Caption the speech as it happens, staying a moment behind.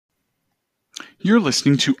You're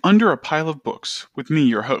listening to Under a Pile of Books with me,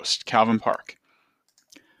 your host, Calvin Park.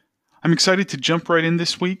 I'm excited to jump right in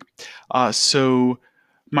this week.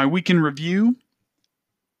 My week in review,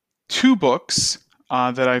 two books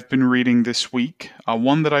that I've been reading this week.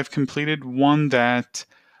 One that I've completed, one that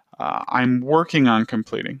I'm working on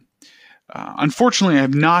completing. Unfortunately, I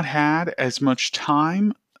have not had as much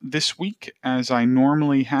time this week as I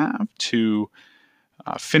normally have to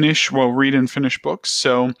read and finish books.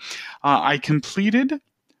 So I completed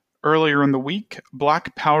earlier in the week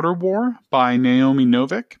Black Powder War by Naomi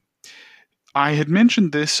Novik. I had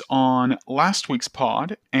mentioned this on last week's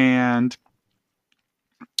pod, and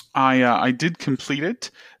I did complete it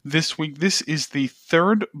this week. This is the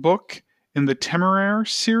third book in the Temeraire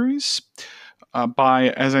series by,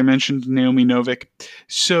 as I mentioned, Naomi Novik.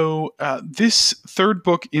 So this third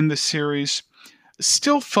book in the series,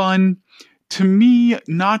 still fun. To me,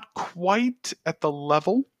 not quite at the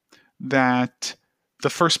level that the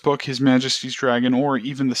first book, His Majesty's Dragon, or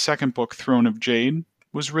even the second book, Throne of Jade,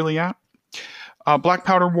 was really at. Black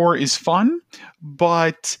Powder War is fun,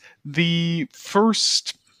 but the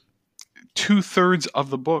first 2/3 of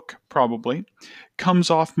the book probably comes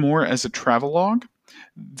off more as a travelogue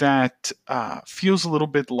that feels a little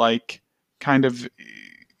bit like kind of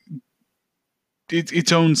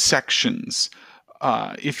its own sections,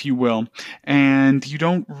 if you will, and you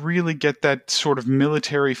don't really get that sort of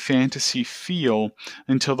military fantasy feel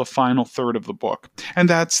until the final third of the book. And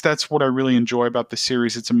that's what I really enjoy about the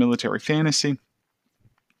series. It's a military fantasy.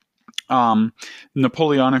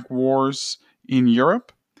 Napoleonic Wars in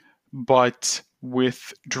Europe, but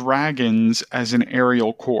with dragons as an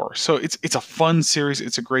aerial core. So it's a fun series.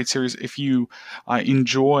 It's a great series. If you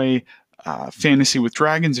enjoy fantasy with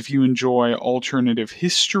dragons, if you enjoy alternative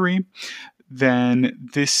history, then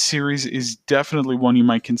this series is definitely one you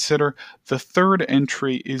might consider. The third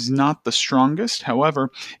entry is not the strongest.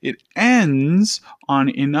 However, it ends on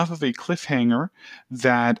enough of a cliffhanger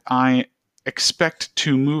that I expect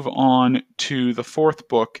to move on to the fourth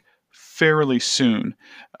book fairly soon.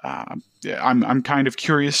 I'm kind of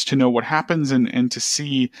curious to know what happens and to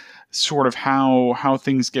see sort of how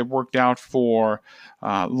things get worked out for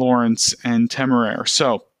Lawrence and Temeraire.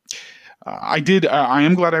 So I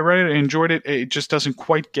am glad I read it. I enjoyed it. It just doesn't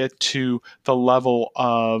quite get to the level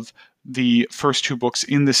of the first two books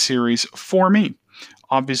in the series for me.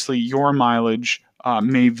 Obviously, your mileage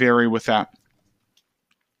may vary with that.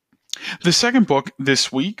 The second book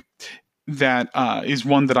this week that is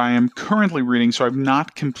one that I am currently reading, so I've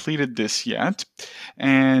not completed this yet,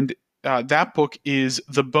 and that book is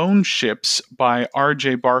The Bone Ships by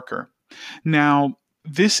R.J. Barker. Now,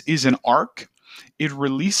 this is an arc. It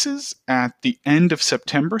releases at the end of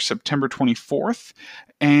September 24th,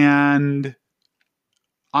 and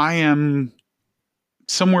I am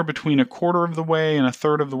somewhere between a quarter of the way and a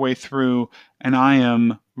third of the way through, and I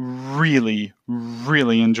am really,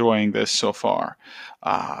 really enjoying this so far.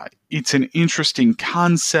 It's an interesting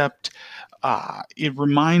concept. It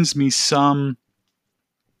reminds me some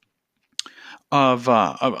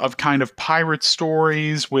of kind of pirate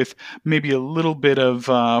stories with maybe a little bit of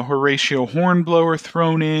Horatio Hornblower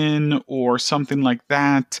thrown in or something like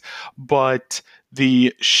that, but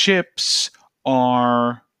the ships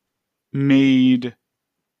are made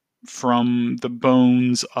from the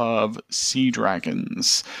bones of sea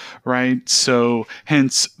dragons, right? So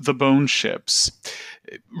hence the bone ships.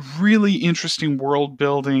 Really interesting world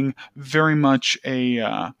building, very much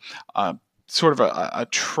a sort of a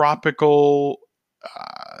tropical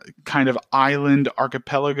kind of island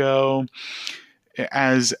archipelago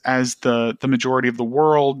as the majority of the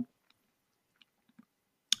world.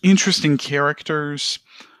 Interesting characters.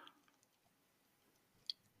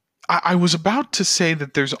 I was about to say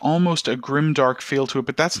that there's almost a grimdark feel to it,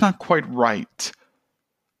 but that's not quite right.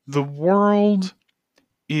 The world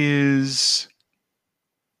is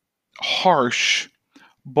harsh,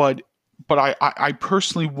 but I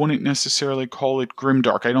personally wouldn't necessarily call it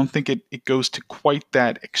grimdark. I don't think it goes to quite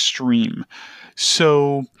that extreme.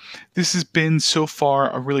 So this has been so far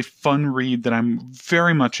a really fun read that I'm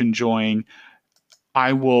very much enjoying.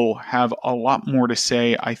 I will have a lot more to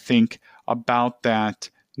say, I think, about that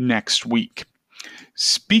next week.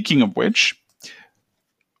 Speaking of which,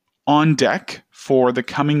 on deck for the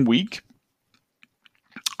coming week,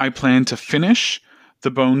 I plan to finish The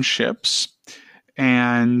Bone Ships,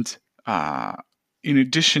 and in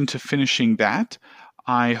addition to finishing that,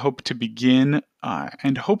 I hope to begin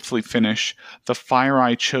and hopefully finish The Fire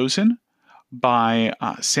I Chosen by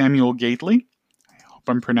Samuel Gately. I hope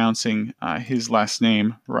I'm pronouncing his last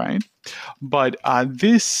name right. But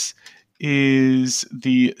this is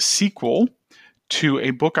the sequel to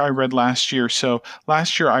a book I read last year. So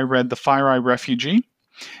last year I read The FireEye Refugee,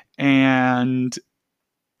 and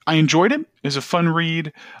I enjoyed it. It was a fun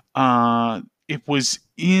read. It was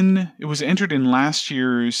entered in last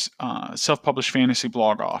year's self-published fantasy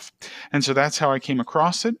blog off, and so that's how I came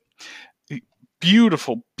across it.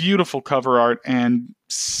 Beautiful, beautiful cover art, and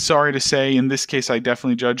sorry to say, in this case, I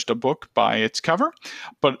definitely judged a book by its cover,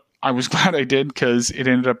 but I was glad I did because it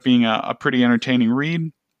ended up being a pretty entertaining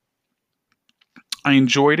read. I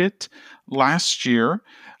enjoyed it last year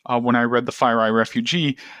when I read The FireEye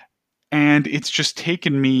Refugee, and it's just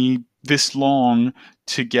taken me this long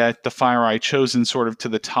to get The FireEye Chosen sort of to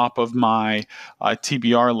the top of my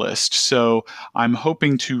TBR list. So I'm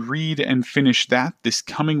hoping to read and finish that this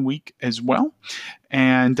coming week as well.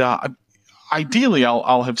 And ideally,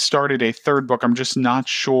 I'll have started a third book. I'm just not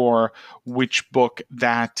sure which book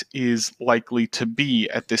that is likely to be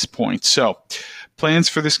at this point. So plans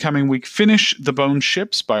for this coming week: finish The Bone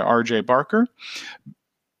Ships by R.J. Barker,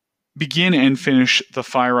 begin and finish The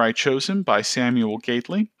FireEye Chosen by Samuel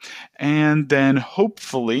Gately, and then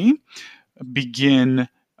hopefully begin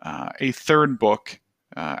a third book.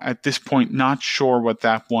 At this point, not sure what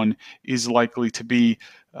that one is likely to be,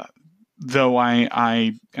 though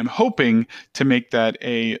I am hoping to make that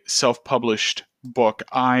a self-published book.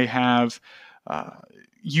 I have...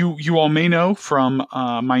 You all may know from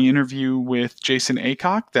my interview with Jason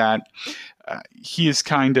Aycock that he has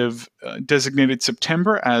kind of designated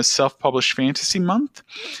September as Self-Published Fantasy Month,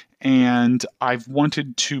 and I've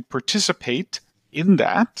wanted to participate in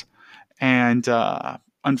that. And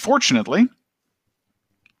unfortunately,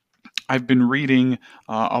 I've been reading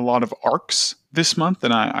a lot of arcs this month,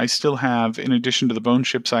 and I still have, in addition to The Bone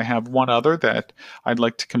Ships, I have one other that I'd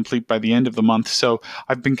like to complete by the end of the month. So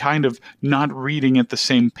I've been kind of not reading at the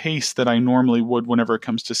same pace that I normally would whenever it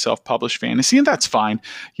comes to self-published fantasy, and that's fine.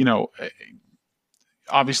 You know,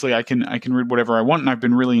 obviously I can read whatever I want, and I've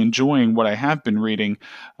been really enjoying what I have been reading.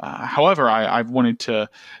 However, I've wanted to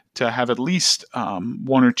have at least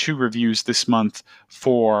one or two reviews this month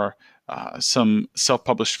for some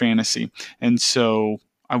self-published fantasy, and so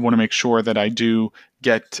I want to make sure that I do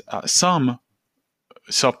get some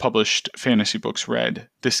self-published fantasy books read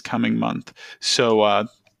this coming month. So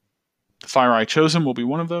The FireEye Chosen will be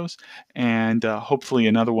one of those, and hopefully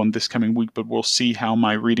another one this coming week, but we'll see how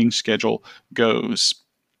my reading schedule goes.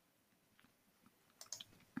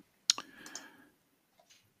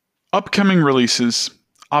 Upcoming releases.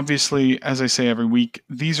 Obviously, as I say every week,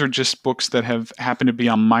 these are just books that have happened to be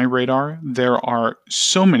on my radar. There are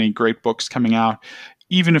so many great books coming out.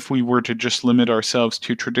 Even if we were to just limit ourselves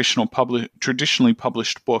to traditionally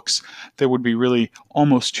published books, there would be really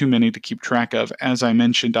almost too many to keep track of. As I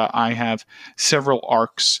mentioned, I have several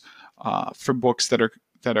arcs for books that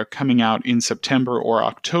are coming out in September or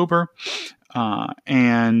October,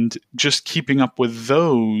 and just keeping up with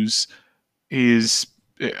those is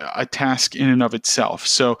a task in and of itself.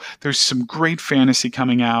 So there's some great fantasy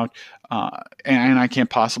coming out, and I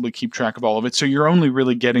can't possibly keep track of all of it. So you're only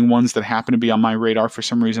really getting ones that happen to be on my radar. For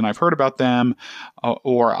some reason, I've heard about them,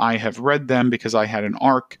 or I have read them because I had an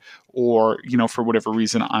arc, or for whatever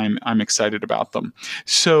reason I'm excited about them.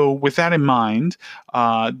 So with that in mind,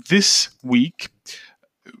 this week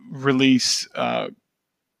release. Let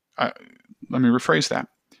me rephrase that.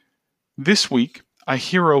 This week, A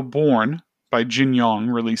Hero Born by Jin Yong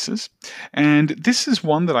releases. And this is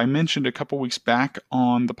one that I mentioned a couple weeks back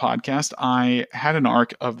on the podcast. I had an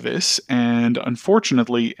arc of this and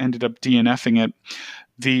unfortunately ended up DNFing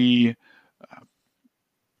it.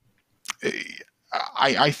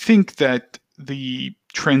 I think that the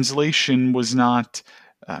translation was not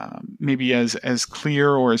maybe as clear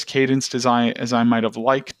or as cadenced as I might have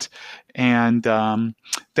liked. And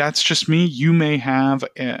that's just me. You may have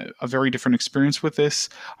a very different experience with this.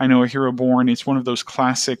 I know A Hero Born, it's one of those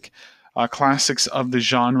classics of the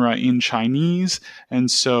genre in Chinese.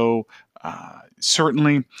 And so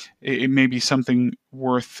certainly it may be something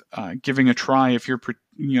worth giving a try if you're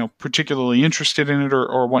particularly interested in it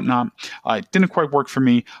or whatnot. It didn't quite work for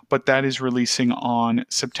me, but that is releasing on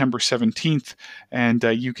September 17th, and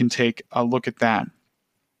you can take a look at that.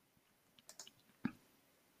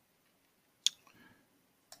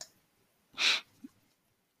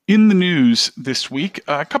 In the news this week,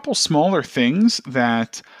 a couple smaller things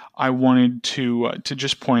that I wanted to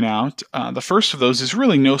just point out. The first of those is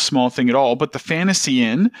really no small thing at all, but the Fantasy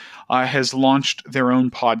Inn has launched their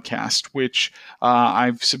own podcast, which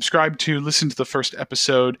I've subscribed to, listened to the first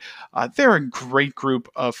episode. They're a great group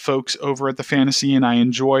of folks over at the Fantasy Inn. I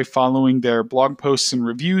enjoy following their blog posts and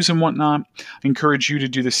reviews and whatnot. I encourage you to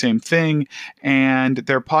do the same thing. And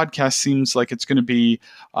their podcast seems like it's going to be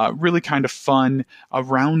really kind of fun, a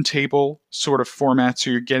roundtable sort of format. So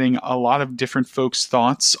you're getting a lot of different folks'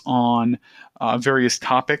 thoughts on various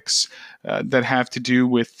topics that have to do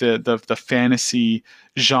with the fantasy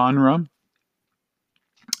genre.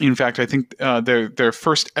 In fact, I think their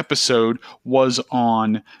first episode was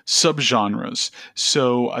on subgenres,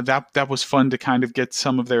 so that was fun to kind of get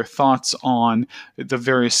some of their thoughts on the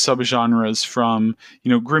various subgenres, from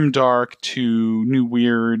grimdark to new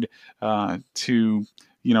weird to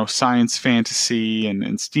science fantasy and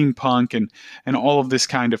steampunk and all of this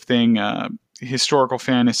kind of thing. Historical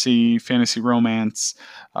fantasy, fantasy romance,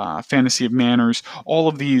 fantasy of manners, all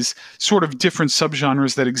of these sort of different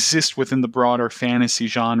subgenres that exist within the broader fantasy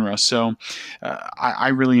genre. So I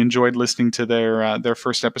really enjoyed listening to their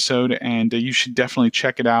first episode, and you should definitely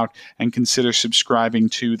check it out and consider subscribing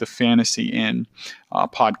to the Fantasy Inn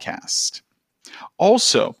podcast.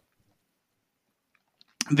 Also,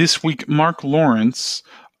 this week, Mark Lawrence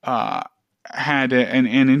had an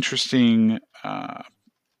interesting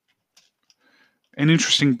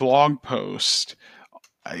blog post.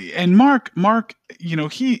 And Mark,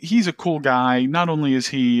 he's a cool guy. Not only is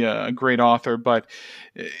he a great author, but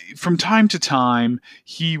from time to time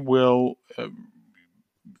he will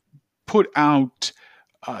put out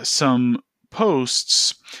some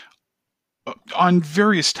posts on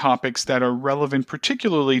various topics that are relevant,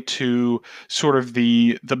 particularly to sort of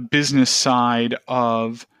the business side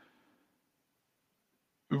of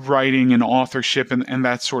writing and authorship and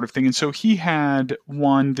that sort of thing. And so he had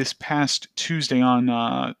one this past Tuesday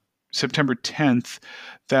on September 10th.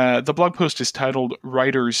 The blog post is titled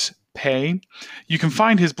Writers Pay. You can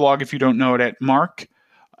find his blog, if you don't know it, at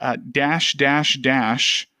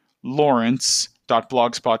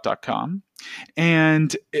mark-lawrence.blogspot.com.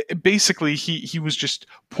 And basically he was just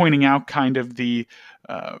pointing out kind of the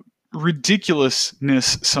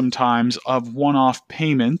ridiculousness sometimes of one-off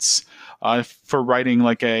payments for writing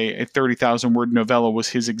like a 30,000 word novella was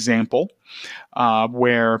his example,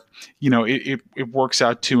 where it works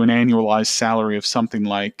out to an annualized salary of something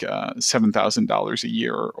like $7,000 a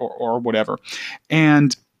year or whatever.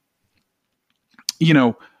 And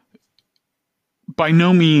by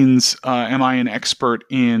no means am I an expert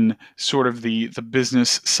in sort of the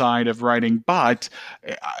business side of writing, but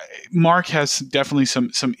Mark has definitely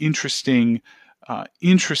some interesting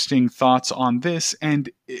thoughts on this, and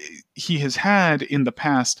he has had in the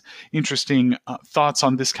past interesting thoughts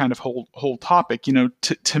on this kind of whole topic.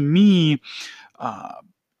 To me,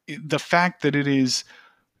 the fact that it is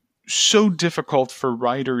so difficult for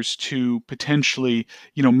writers to potentially,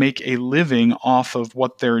 make a living off of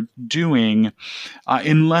what they're doing,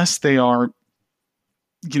 unless they are,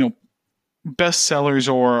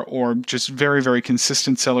 bestsellers or just very, very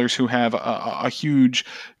consistent sellers who have a huge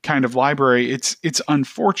kind of library. It's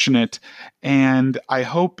unfortunate, and I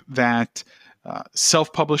hope that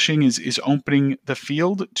self-publishing is opening the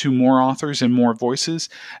field to more authors and more voices,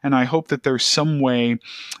 and I hope that there's some way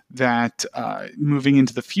that moving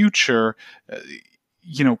into the future,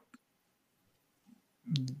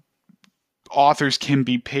 authors can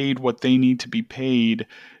be paid what they need to be paid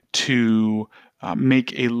to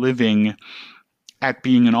make a living at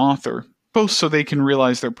being an author, both so they can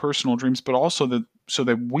realize their personal dreams, but also so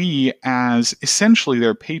that we, as essentially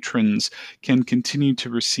their patrons, can continue to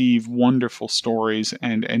receive wonderful stories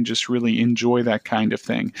and just really enjoy that kind of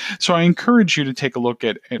thing. So I encourage you to take a look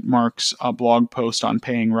at Mark's blog post on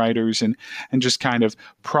paying writers and just kind of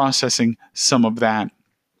processing some of that.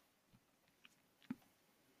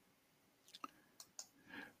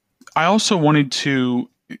 I also wanted to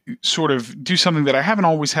sort of do something that I haven't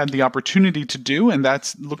always had the opportunity to do, and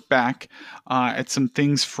that's look back at some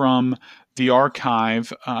things from the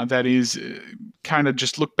archive, that is kind of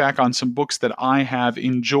just look back on some books that I have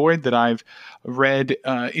enjoyed, that I've read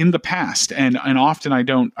in the past, and often I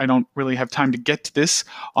don't really have time to get to this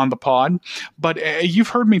on the pod, but you've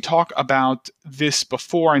heard me talk about this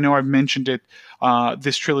before. I know I've mentioned it,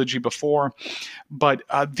 this trilogy before, but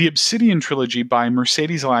the Obsidian trilogy by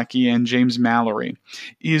Mercedes Lackey and James Mallory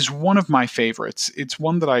is one of my favorites. It's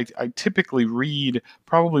one that I typically read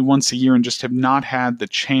probably once a year and just have not had the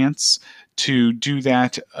chance to do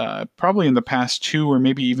that probably in the past 2 or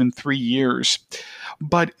maybe even 3 years.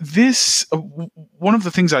 But this, one of the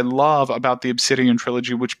things I love about the Obsidian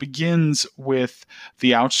trilogy, which begins with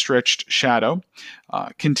The Outstretched Shadow,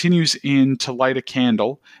 continues in To Light a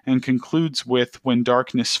Candle, and concludes with When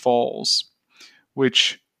Darkness Falls,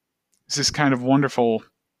 which is this kind of wonderful,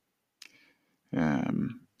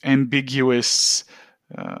 ambiguous,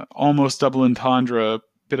 almost double entendre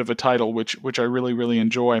bit of a title, which I really, really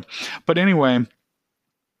enjoy. But anyway,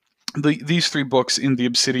 these 3 books in the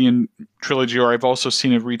Obsidian trilogy, or I've also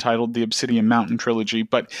seen it retitled the Obsidian Mountain trilogy.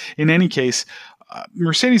 But in any case,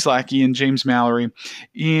 Mercedes Lackey and James Mallory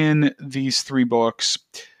in these 3 books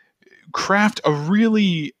craft a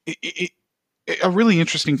really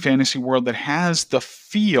interesting fantasy world that has the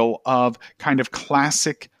feel of kind of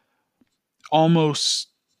classic, almost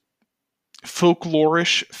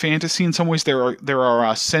folklorish fantasy. In some ways, there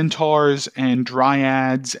are centaurs and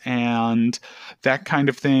dryads and that kind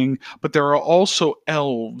of thing, but there are also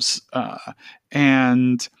elves,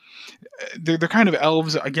 and they're kind of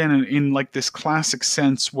elves again in like this classic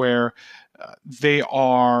sense where they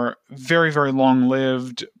are very, very long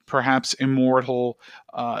lived, perhaps immortal,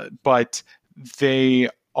 but they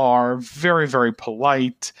are very, very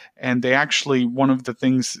polite, and they actually, one of the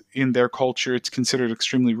things in their culture, it's considered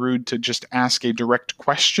extremely rude to just ask a direct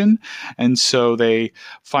question, and so they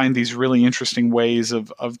find these really interesting ways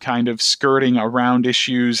of kind of skirting around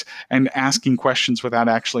issues and asking questions without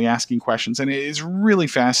actually asking questions, and it is really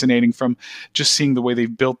fascinating from just seeing the way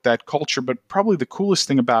they've built that culture. But probably the coolest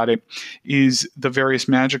thing about it is the various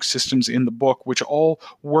magic systems in the book, which all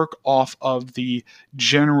work off of the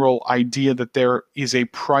general idea that there is a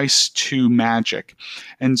price to magic.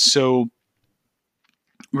 And so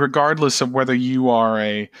regardless of whether you are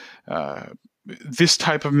a this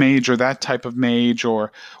type of mage or that type of mage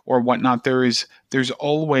or whatnot, there's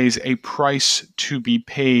always a price to be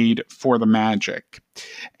paid for the magic.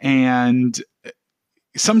 And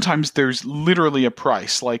sometimes there's literally a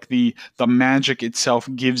price, like the magic itself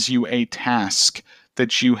gives you a task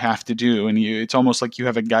that you have to do, and it's almost like you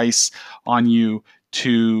have a geis on you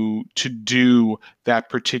to do that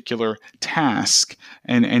particular task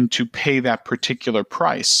and to pay that particular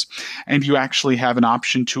price. And you actually have an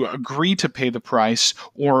option to agree to pay the price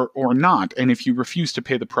or not. And if you refuse to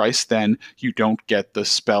pay the price, then you don't get the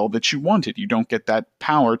spell that you wanted. You don't get that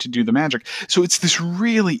power to do the magic. So it's this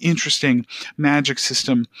really interesting magic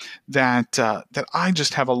system that I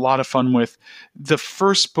just have a lot of fun with. The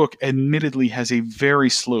first book admittedly has a very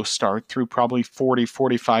slow start through probably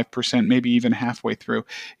 40-45%, maybe even halfway through.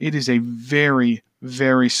 It is a very,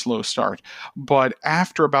 very slow start. But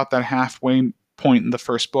after about that halfway point in the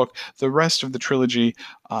first book, the rest of the trilogy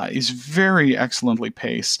is very excellently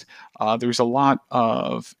paced. There's a lot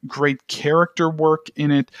of great character work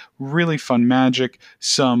in it, really fun magic,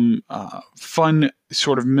 some fun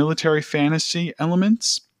sort of military fantasy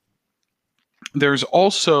elements. There's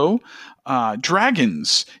also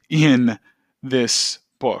dragons in this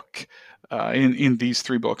book. In these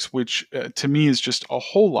 3 books, which to me is just a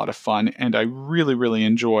whole lot of fun, and I really, really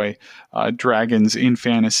enjoy dragons in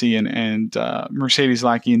fantasy, and Mercedes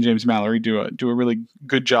Lackey and James Mallory do a really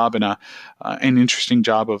good job and an interesting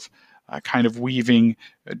job of kind of weaving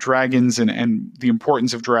dragons and the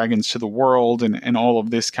importance of dragons to the world and all of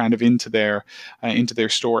this kind of into their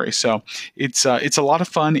story. So it's a lot of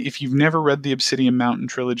fun. If you've never read the Obsidian Mountain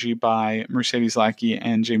trilogy by Mercedes Lackey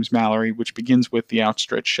and James Mallory, which begins with The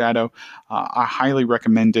Outstretched Shadow, I highly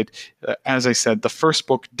recommend it. As I said, the first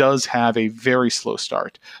book does have a very slow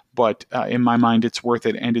start, but in my mind, it's worth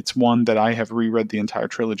it, and it's one that I have reread the entire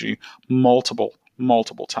trilogy multiple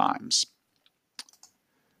times.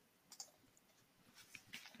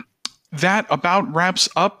 That about wraps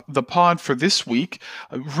up the pod for this week.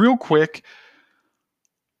 Real quick,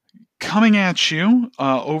 coming at you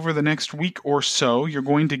over the next week or so, you're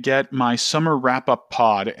going to get my summer wrap-up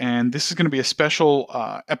pod, and this is going to be a special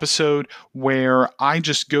episode where I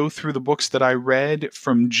just go through the books that I read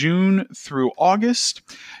from June through August,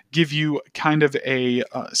 give you kind of a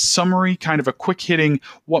summary, kind of a quick hitting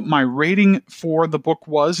what my rating for the book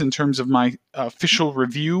was in terms of my official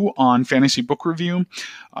review on Fantasy Book Review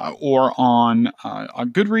or on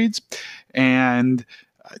Goodreads, and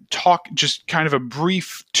talk just kind of a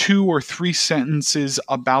brief 2 or 3 sentences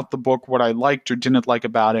about the book, what I liked or didn't like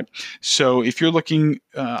about it. So if you're looking,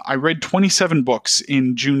 I read 27 books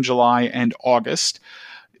in June, July, and August.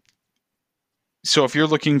 So if you're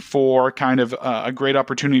looking for kind of a great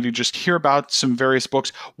opportunity to just hear about some various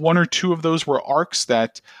books, 1 or 2 of those were arcs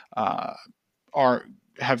that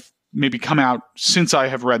have maybe come out since I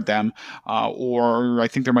have read them, or I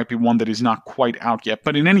think there might be one that is not quite out yet.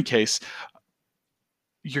 But in any case,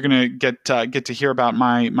 you're gonna get to hear about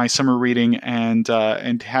my summer reading and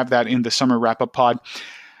have that in the summer wrap up pod,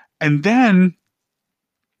 and then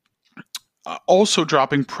also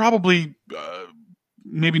dropping probably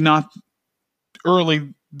maybe not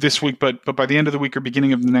early this week, but by the end of the week or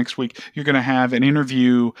beginning of the next week, you're going to have an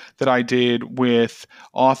interview that I did with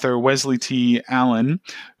author Wesley T. Allen,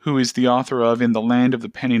 who is the author of In the Land of the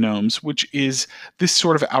Penny Gnomes, which is this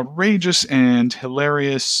sort of outrageous and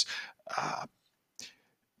hilarious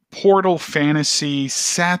portal fantasy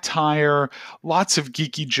satire, lots of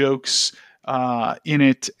geeky jokes in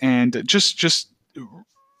it, and just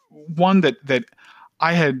one that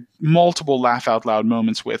I had multiple laugh out loud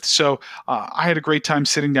moments with. So I had a great time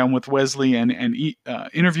sitting down with Wesley and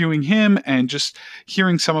interviewing him and just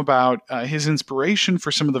hearing some about his inspiration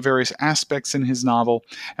for some of the various aspects in his novel.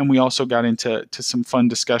 And we also got into some fun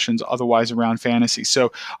discussions otherwise around fantasy.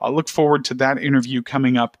 So I look forward to that interview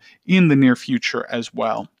coming up in the near future as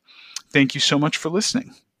well. Thank you so much for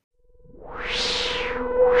listening.